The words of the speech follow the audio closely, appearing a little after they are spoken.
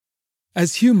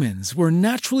As humans, we're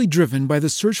naturally driven by the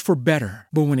search for better.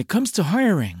 But when it comes to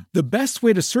hiring, the best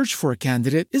way to search for a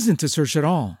candidate isn't to search at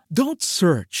all. Don't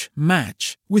search,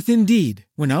 match with Indeed.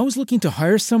 When I was looking to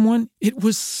hire someone, it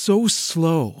was so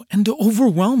slow and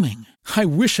overwhelming. I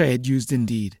wish I had used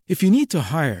Indeed. If you need to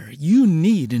hire, you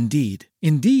need Indeed.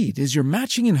 Indeed is your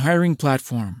matching and hiring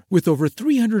platform with over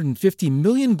 350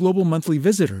 million global monthly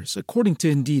visitors, according to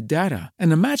Indeed data,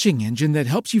 and a matching engine that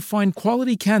helps you find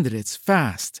quality candidates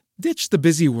fast. Ditch the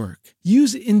busy work.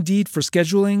 Use Indeed for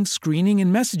scheduling, screening,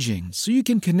 and messaging so you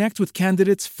can connect with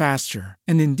candidates faster.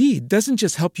 And Indeed doesn't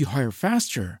just help you hire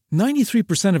faster.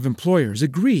 93% of employers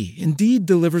agree Indeed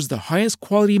delivers the highest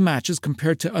quality matches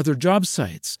compared to other job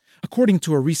sites, according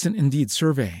to a recent Indeed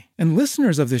survey. And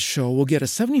listeners of this show will get a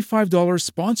 $75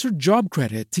 sponsored job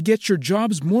credit to get your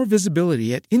jobs more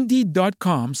visibility at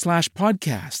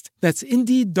Indeed.com/podcast. That's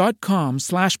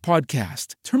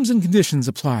Indeed.com/podcast. Terms and conditions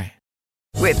apply.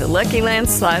 With the Lucky Land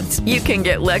Slots, you can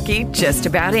get lucky just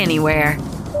about anywhere.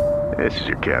 This is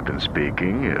your captain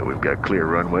speaking. We've got clear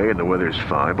runway and the weather's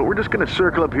fine, but we're just going to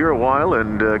circle up here a while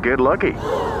and get lucky.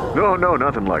 No,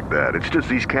 nothing like that. It's just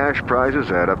these cash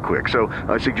prizes add up quick. So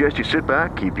I suggest you sit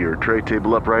back, keep your tray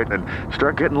table upright, and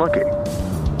start getting lucky.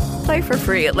 Play for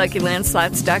free at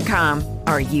LuckyLandSlots.com.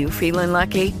 Are you feeling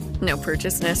lucky? No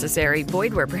purchase necessary.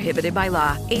 Void where prohibited by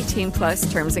law.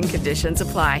 18+ terms and conditions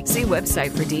apply. See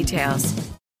website for details.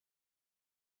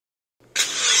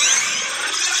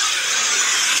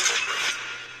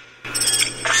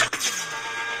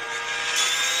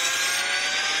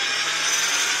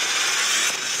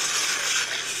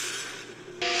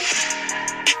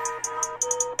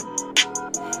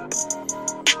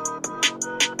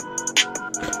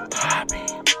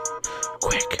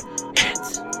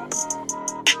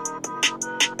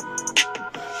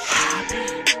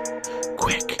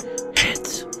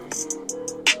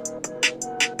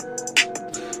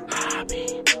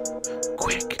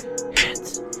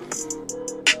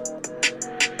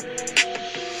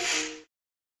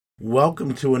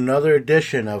 Welcome to another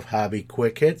edition of Hobby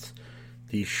Quick Hits,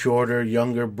 the shorter,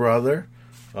 younger brother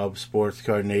of Sports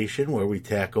Card Nation, where we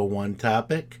tackle one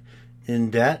topic in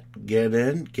depth, get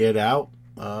in, get out,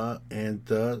 and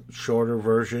the shorter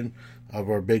version of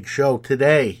our big show.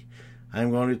 Today,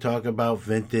 I'm going to talk about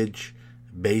vintage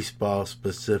baseball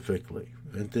specifically.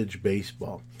 Vintage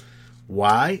baseball.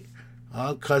 Why?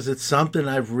 Because it's something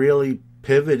I've really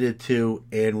pivoted to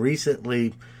and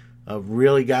recently I've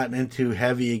really gotten into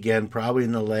heavy again, probably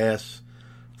in the last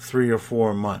 3 or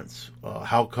 4 months.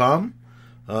 How come?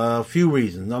 A few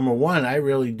reasons. Number one, I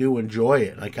really do enjoy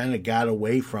it. I kind of got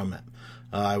away from it.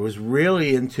 I was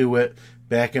really into it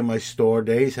back in my store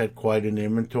days, had quite an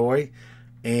inventory,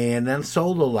 and then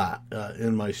sold a lot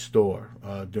in my store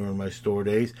during my store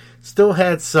days. Still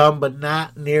had some, but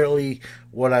not nearly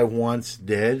what I once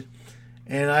did.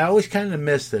 And I always kind of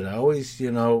missed it. I always,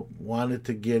 wanted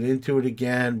to get into it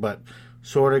again, but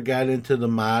sort of got into the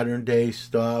modern day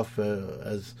stuff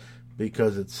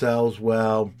because it sells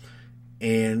well,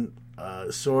 and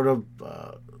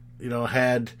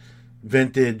had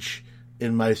vintage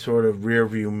in my sort of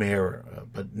rearview mirror,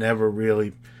 but never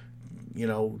really,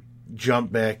 jump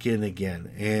back in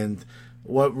again. And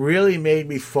what really made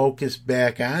me focus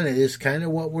back on it is kind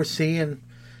of what we're seeing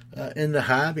in the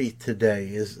hobby today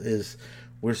is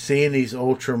we're seeing these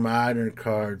ultra modern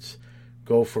cards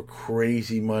go for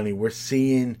crazy money. We're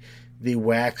seeing the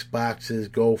wax boxes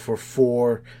go for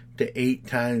 4 to 8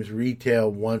 times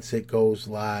retail once it goes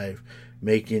live,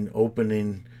 making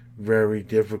opening very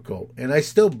difficult. And I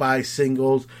still buy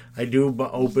singles. I do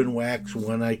open wax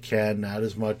when I can, not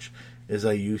as much as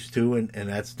I used to, and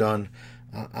that's done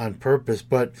on purpose.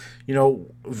 But,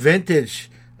 vintage,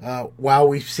 while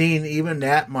we've seen even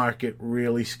that market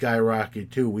really skyrocket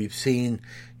too, we've seen,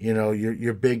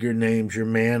 your bigger names, your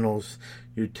Mantles,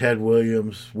 your Ted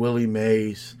Williams, Willie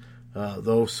Mays,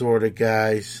 those sort of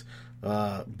guys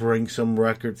bring some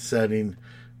record-setting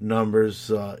numbers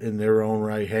in their own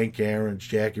right. Hank Aaron's,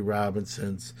 Jackie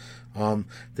Robinson's.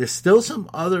 There's still some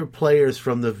other players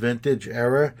from the vintage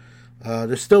era.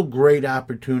 There's still great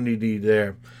opportunity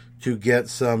there to get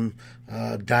some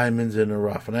diamonds in the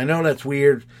rough. And I know that's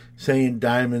weird saying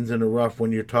diamonds in the rough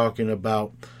when you're talking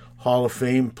about Hall of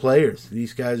Fame players.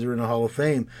 These guys are in the Hall of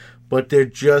Fame, but they're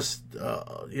just,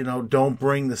 don't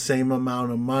bring the same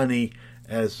amount of money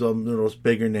as some of those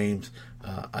bigger names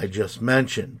I just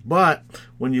mentioned. But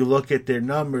when you look at their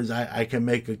numbers, I can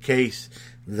make a case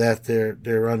that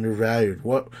they're undervalued.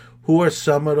 Who are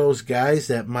some of those guys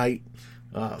that might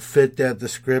fit that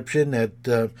description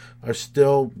that are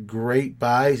still great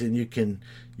buys and you can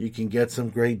get some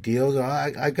great deals?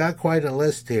 I got quite a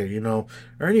list here.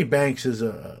 Ernie Banks is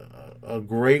a a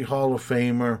great Hall of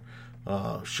Famer,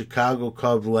 Chicago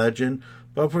Cubs legend,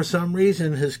 but for some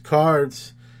reason his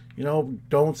cards,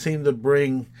 don't seem to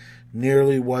bring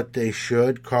nearly what they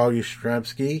should. Carl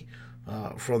Yastrzemski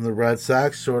from the Red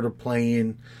Sox, sort of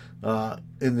playing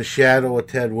in the shadow of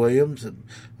Ted Williams,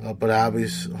 but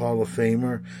obvious Hall of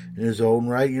Famer in his own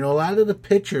right. A lot of the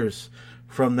pitchers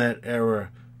from that era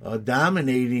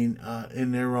dominating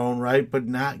in their own right, but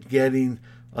not getting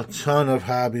a ton of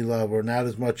hobby love, or not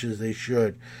as much as they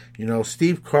should.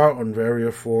 Steve Carlton, very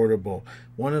affordable.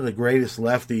 One of the greatest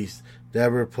lefties to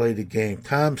ever play the game.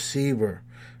 Tom Seaver,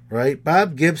 right?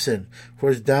 Bob Gibson, for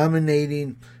as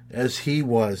dominating as he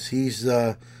was, he's,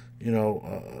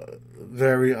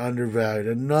 very undervalued.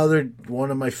 Another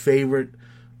one of my favorite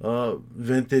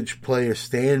vintage players,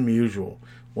 Stan Musial,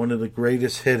 one of the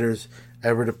greatest hitters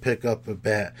ever to pick up a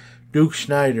bat. Duke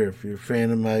Snider, if you're a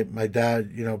fan of my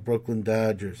dad, Brooklyn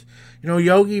Dodgers.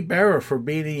 Yogi Berra for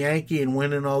being a Yankee and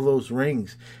winning all those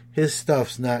rings. His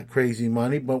stuff's not crazy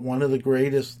money, but one of the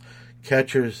greatest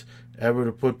catchers ever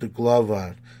to put the glove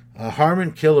on.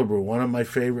 Harmon Killebrew, one of my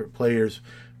favorite players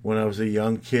when I was a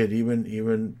young kid,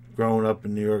 even growing up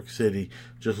in New York City,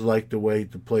 just liked the way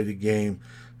to play the game.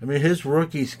 I mean, his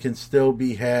rookies can still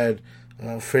be had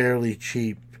fairly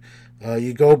cheap.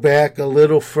 You go back a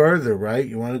little further, right?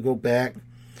 You want to go back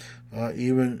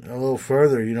even a little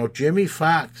further. Jimmy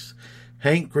Fox,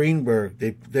 Hank Greenberg,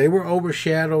 they were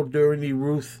overshadowed during the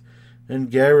Ruth and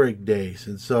Gehrig days,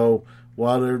 and so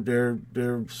while they're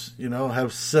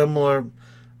have similar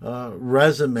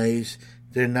resumes,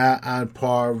 they're not on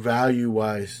par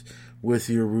value-wise with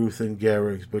your Ruth and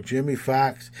Gehrigs. But Jimmy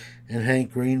Fox and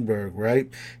Hank Greenberg, right?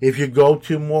 If you go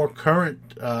to more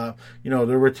current, they're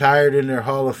retired in their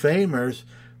Hall of Famers,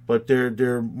 but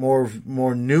they're more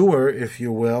newer, if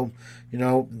you will.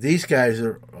 These guys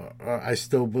are I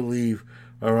still believe,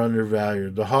 are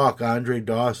undervalued. The Hawk, Andre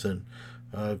Dawson,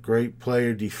 great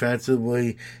player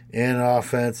defensively and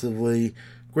offensively.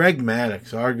 Greg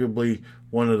Maddux, arguably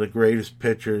one of the greatest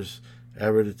pitchers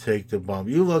ever to take the bump.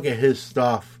 You look at his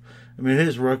stuff. I mean,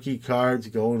 his rookie cards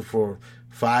going for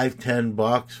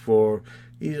 $5-10 for.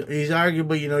 He's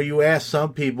arguably, you ask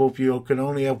some people if you can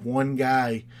only have one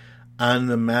guy on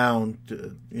the mound,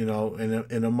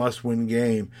 in a must-win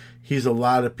game. He's a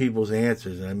lot of people's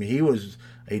answers. I mean, he was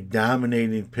a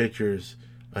dominating pitcher.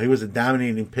 He was a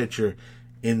dominating pitcher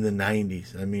in the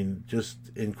 90s. I mean, just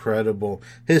incredible.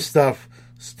 His stuff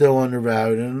still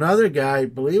undervalued. And another guy,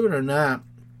 believe it or not,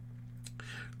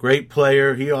 great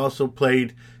player. He also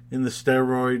played in the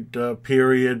steroid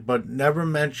period, but never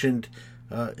mentioned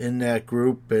in that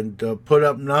group, and put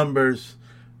up numbers,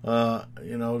 that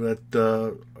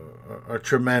are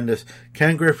tremendous.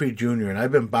 Ken Griffey Jr., and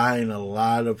I've been buying a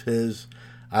lot of his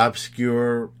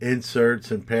obscure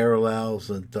inserts and parallels,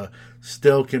 and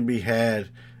still can be had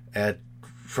at,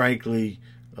 frankly,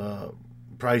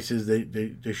 prices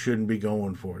they shouldn't be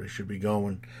going for. They should be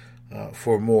going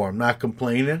for more. I'm not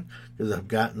complaining, because I've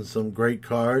gotten some great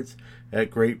cards at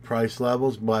great price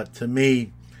levels, but to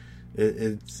me,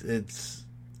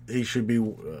 he should be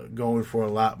going for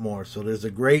a lot more. So there's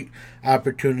a great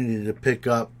opportunity to pick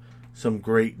up some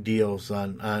great deals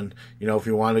on if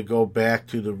you want to go back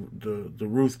to the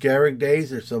Ruth Gehrig days,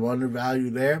 there's some undervalue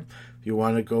there. If you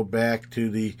want to go back to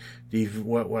the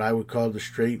what I would call the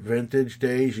straight vintage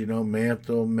days,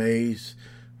 Mantle, Mays,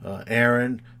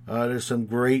 Aaron, there's some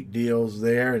great deals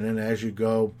there. And then as you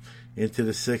go into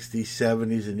the 60s,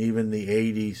 70s, and even the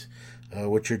 80s,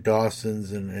 with your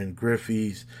Dawsons and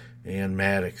Griffeys and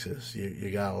Maddoxes, you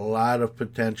got a lot of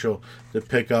potential to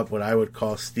pick up what I would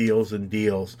call steals and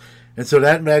deals. And so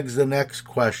that begs the next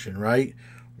question, right?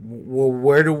 Well,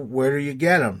 where do you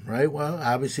get them, right? Well,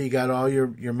 obviously you got all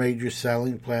your major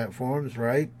selling platforms,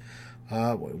 right?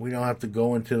 We don't have to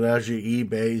go into those, your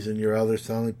eBays and your other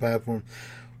selling platforms.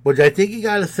 But I think you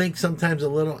got to think sometimes a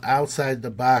little outside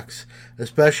the box,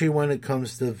 especially when it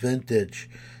comes to vintage.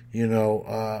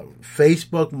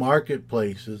 Facebook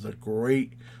Marketplace is a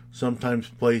great sometimes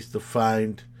place to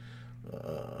find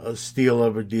a steal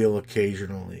of a deal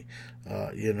occasionally.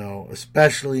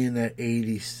 Especially in that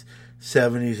 80s,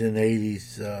 70s, and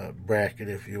 80s bracket,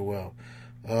 if you will.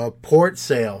 Port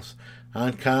sales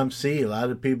on ComC. A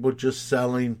lot of people just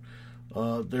selling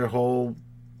their whole,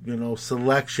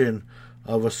 selection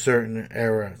of a certain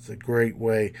era. It's a great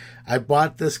way. I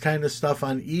bought this kind of stuff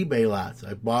on eBay lots.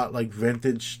 I bought like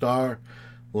vintage star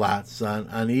lots on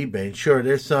eBay. And sure,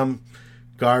 there's some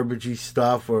garbagey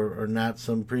stuff or not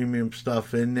some premium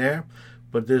stuff in there.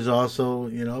 But there's also,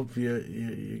 if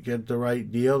you get the right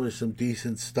deal, there's some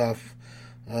decent stuff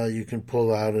you can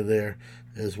pull out of there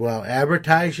as well.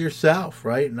 Advertise yourself,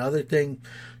 right? Another thing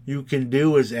you can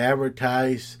do is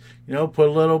advertise, put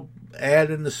a little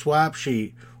ad in the swap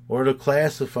sheet or the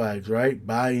classifieds, right?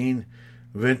 Buying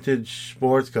vintage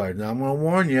sports cards. Now, I'm going to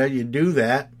warn you, you do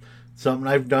that, something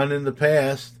I've done in the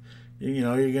past,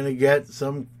 you're going to get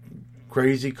some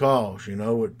crazy calls,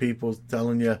 with people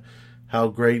telling you how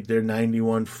great their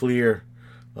 91 Fleer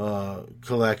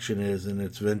collection is and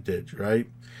it's vintage, right?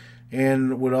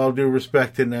 And with all due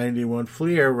respect to 91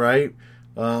 Fleer, right,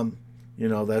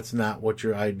 that's not what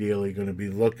you're ideally going to be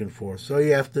looking for. So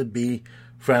you have to be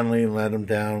friendly and let them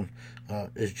down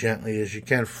as gently as you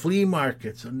can. Flea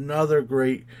markets, another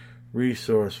great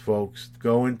resource, folks.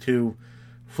 Go into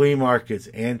flea markets,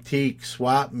 antique,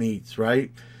 swap meets,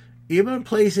 right? Even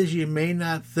places you may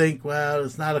not think, well,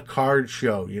 it's not a card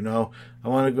show, I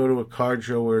want to go to a card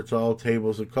show where it's all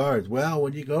tables of cards. Well,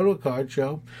 when you go to a card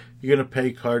show, you're going to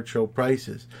pay card show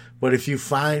prices. But if you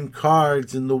find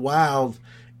cards in the wild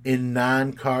in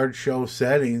non-card show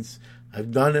settings,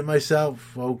 I've done it myself,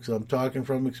 folks. I'm talking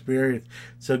from experience.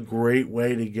 It's a great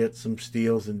way to get some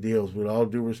steals and deals. With all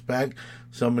due respect,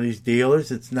 some of these dealers,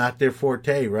 it's not their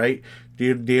forte, right?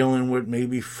 They're dealing with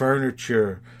maybe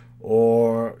furniture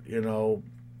or,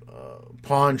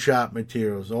 pawn shop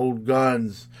materials, old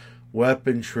guns,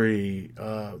 weaponry,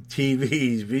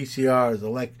 TVs,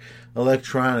 VCRs,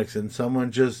 electronics, and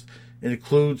someone just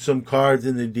includes some cards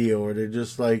in the deal, or they're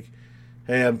just like,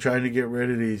 hey, I'm trying to get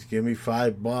rid of these, give me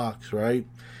 $5, right?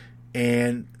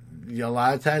 And a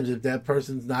lot of times, if that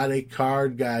person's not a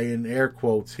card guy, in air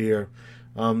quotes here,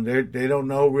 they don't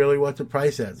know really what to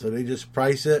price at, so they just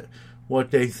price it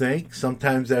what they think.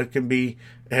 Sometimes that can be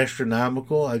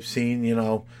astronomical. I've seen,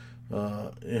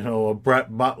 a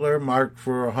Brett Butler marked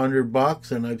for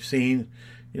 $100, and I've seen,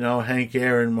 Hank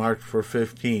Aaron marked for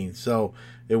 $15. So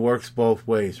it works both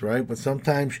ways, right? But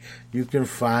sometimes you can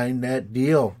find that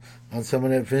deal on some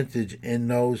of that vintage in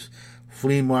those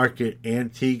flea market,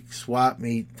 antique, swap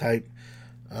meet type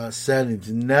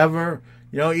settings. Never,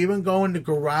 even going to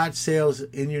garage sales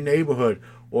in your neighborhood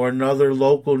or another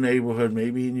local neighborhood,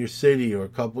 maybe in your city or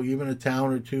even a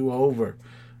town or two over.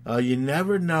 You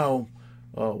never know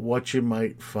what you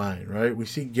might find, right? We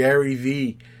see Gary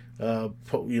Vee,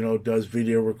 does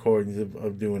video recordings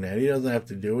of doing that. He doesn't have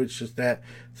to do it. It's just that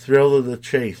thrill of the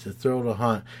chase, the thrill of the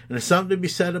hunt. And there's something to be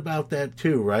said about that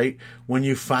too, right? When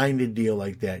you find a deal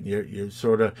like that,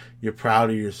 you're proud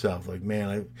of yourself. Like,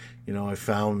 man, I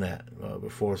found that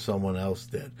before someone else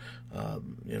did.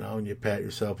 And you pat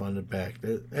yourself on the back.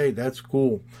 Hey, that's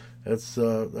cool. That's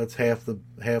half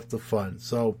the fun.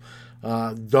 So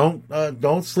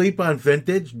don't sleep on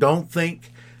vintage. Don't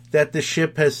think that the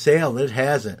ship has sailed. It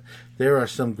hasn't. There are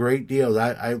some great deals.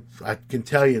 I can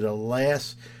tell you the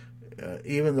last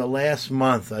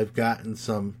month I've gotten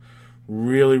some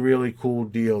really, really cool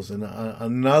deals. And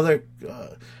another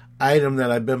item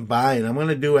that I've been buying, I'm going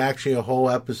to do actually a whole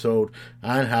episode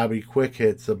on Hobby Quick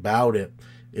Hits about it,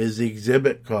 is the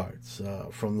exhibit cards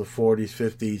from the 40s,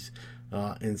 50s,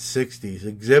 and 60s.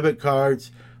 Exhibit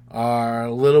cards are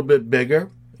a little bit bigger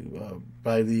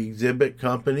by the exhibit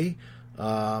company.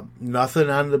 Nothing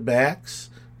on the backs,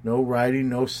 no writing,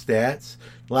 no stats.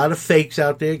 A lot of fakes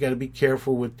out there. Got to be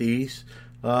careful with these,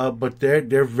 but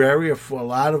they're a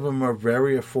lot of them are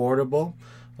very affordable.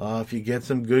 If you get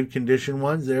some good condition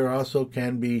ones, they also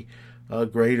can be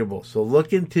gradable. So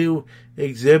look into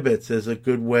exhibits as a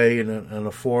good way and an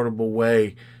affordable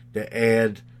way to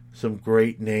add some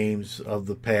great names of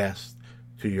the past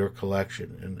to your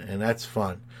collection, and that's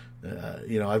fun.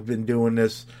 I've been doing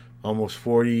this almost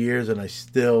 40 years, and I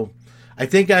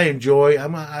think I enjoy.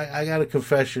 I got a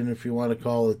confession, if you want to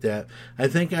call it that. I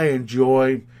think I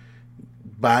enjoy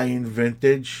buying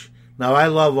vintage. Now, I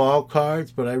love all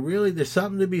cards, but there's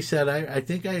something to be said. I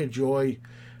think I enjoy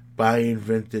buying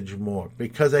vintage more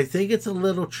because I think it's a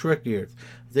little trickier.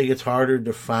 I think it's harder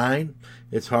to find.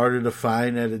 It's harder to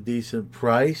find at a decent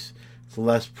price. It's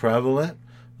less prevalent.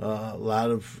 A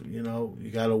lot of, you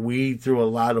got to weed through a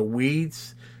lot of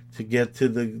weeds to get to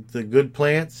the good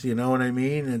plants, you know what I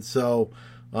mean? And so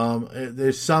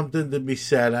there's something to be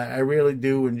said. I really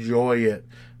do enjoy it,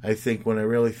 I think, when I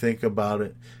really think about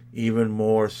it, even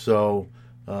more so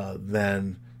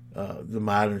than the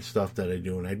modern stuff that I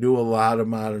do. And I do a lot of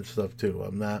modern stuff, too.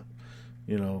 I'm not,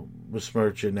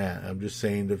 besmirching that. I'm just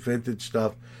saying the vintage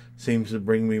stuff seems to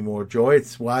bring me more joy.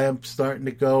 It's why I'm starting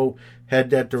to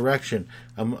head that direction.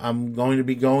 I'm going to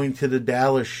be going to the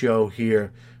Dallas show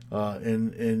here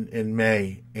in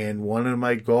May, and one of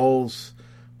my goals,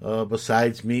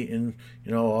 besides meeting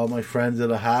all my friends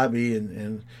at a hobby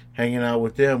and hanging out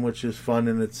with them, which is fun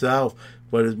in itself,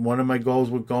 but one of my goals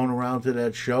with going around to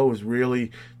that show is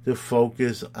really to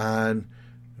focus on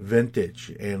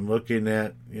vintage and looking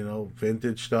at,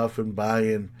 vintage stuff and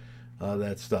buying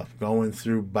that stuff. Going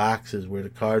through boxes where the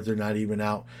cards are not even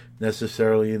out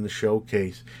necessarily in the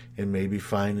showcase and maybe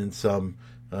finding some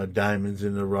diamonds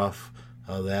in the rough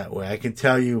that way. I can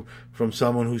tell you from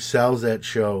someone who sells at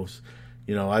shows,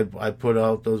 I put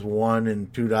out those $1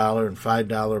 and $2 and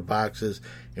 $5 boxes,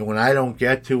 and when I don't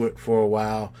get to it for a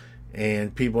while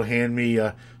and people hand me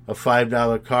a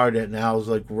 $5 card that now is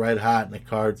like red hot and the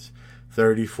card's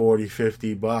 $30,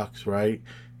 $40, $50, right?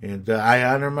 And I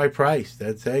honor my price.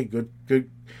 That's, hey, good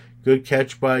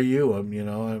catch by you.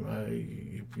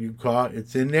 You caught,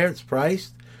 it's in there, it's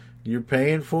priced, you're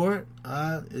paying for it,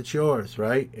 it's yours,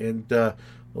 right? And a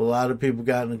lot of people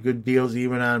gotten good deals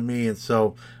even on me, and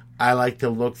so I like to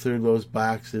look through those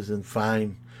boxes and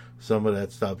find some of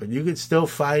that stuff. And you can still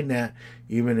find that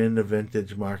even in the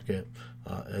vintage market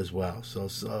as well. So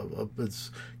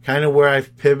it's kind of where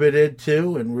I've pivoted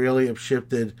to and really have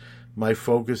shifted my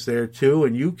focus there too.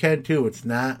 And you can too. It's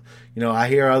not, I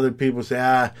hear other people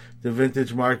say, the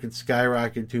vintage market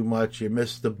skyrocketed too much. You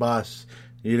missed the bus.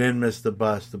 You didn't miss the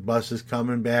bus. The bus is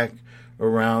coming back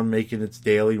around, making its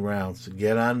daily rounds. So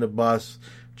get on the bus.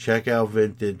 Check out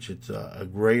vintage. It's a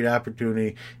great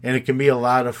opportunity, and it can be a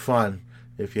lot of fun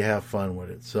if you have fun with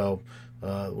it. So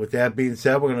with that being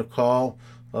said, we're going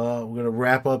to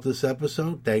wrap up this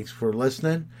episode. Thanks for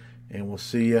listening, and we'll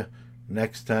see you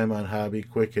next time on Hobby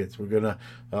Quick Hits. We're going to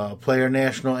play our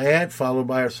national ad, followed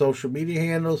by our social media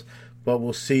handles, but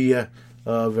we'll see you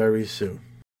very soon.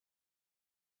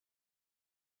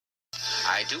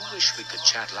 I do wish we could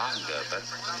chat longer, but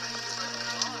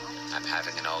I'm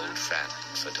having an old friend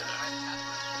for dinner.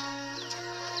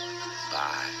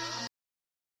 Bye.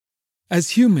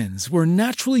 As humans, we're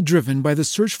naturally driven by the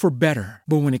search for better.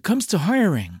 But when it comes to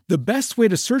hiring, the best way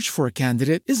to search for a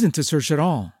candidate isn't to search at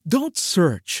all. Don't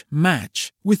search,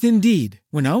 match with Indeed.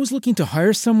 When I was looking to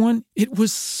hire someone, it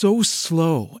was so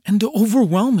slow and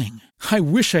overwhelming. I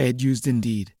wish I had used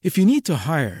Indeed. If you need to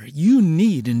hire, you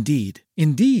need Indeed.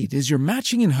 Indeed is your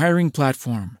matching and hiring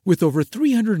platform with over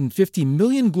 350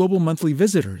 million global monthly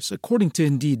visitors, according to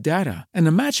Indeed data, and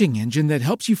a matching engine that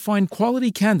helps you find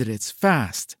quality candidates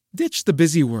fast. Ditch the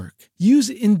busy work. Use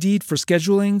Indeed for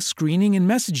scheduling, screening, and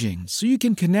messaging so you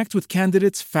can connect with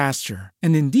candidates faster.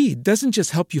 And Indeed doesn't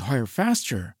just help you hire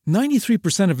faster.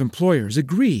 93% of employers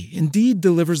agree Indeed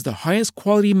delivers the highest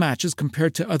quality matches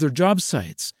compared to other job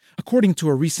sites, according to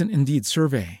a recent Indeed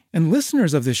survey. And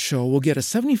listeners of this show will get a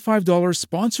 $75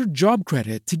 sponsored job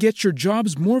credit to get your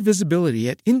jobs more visibility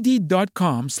at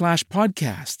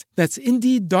Indeed.com/podcast. That's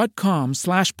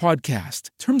Indeed.com/podcast.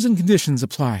 Terms and conditions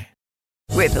apply.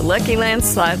 With the Lucky Land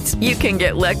Slots, you can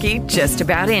get lucky just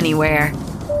about anywhere.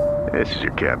 This is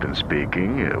your captain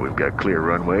speaking. We've got clear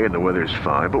runway and the weather's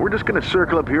fine, but we're just going to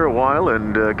circle up here a while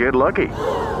and get lucky.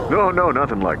 No,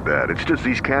 nothing like that. It's just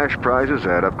these cash prizes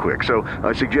add up quick. So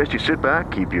I suggest you sit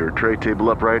back, keep your tray table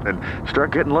upright, and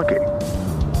start getting lucky.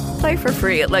 Play for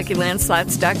free at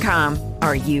LuckyLandSlots.com.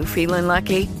 Are you feeling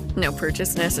lucky? No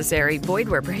purchase necessary. Void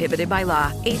where prohibited by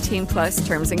law. 18+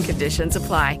 terms and conditions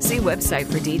apply. See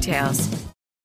website for details.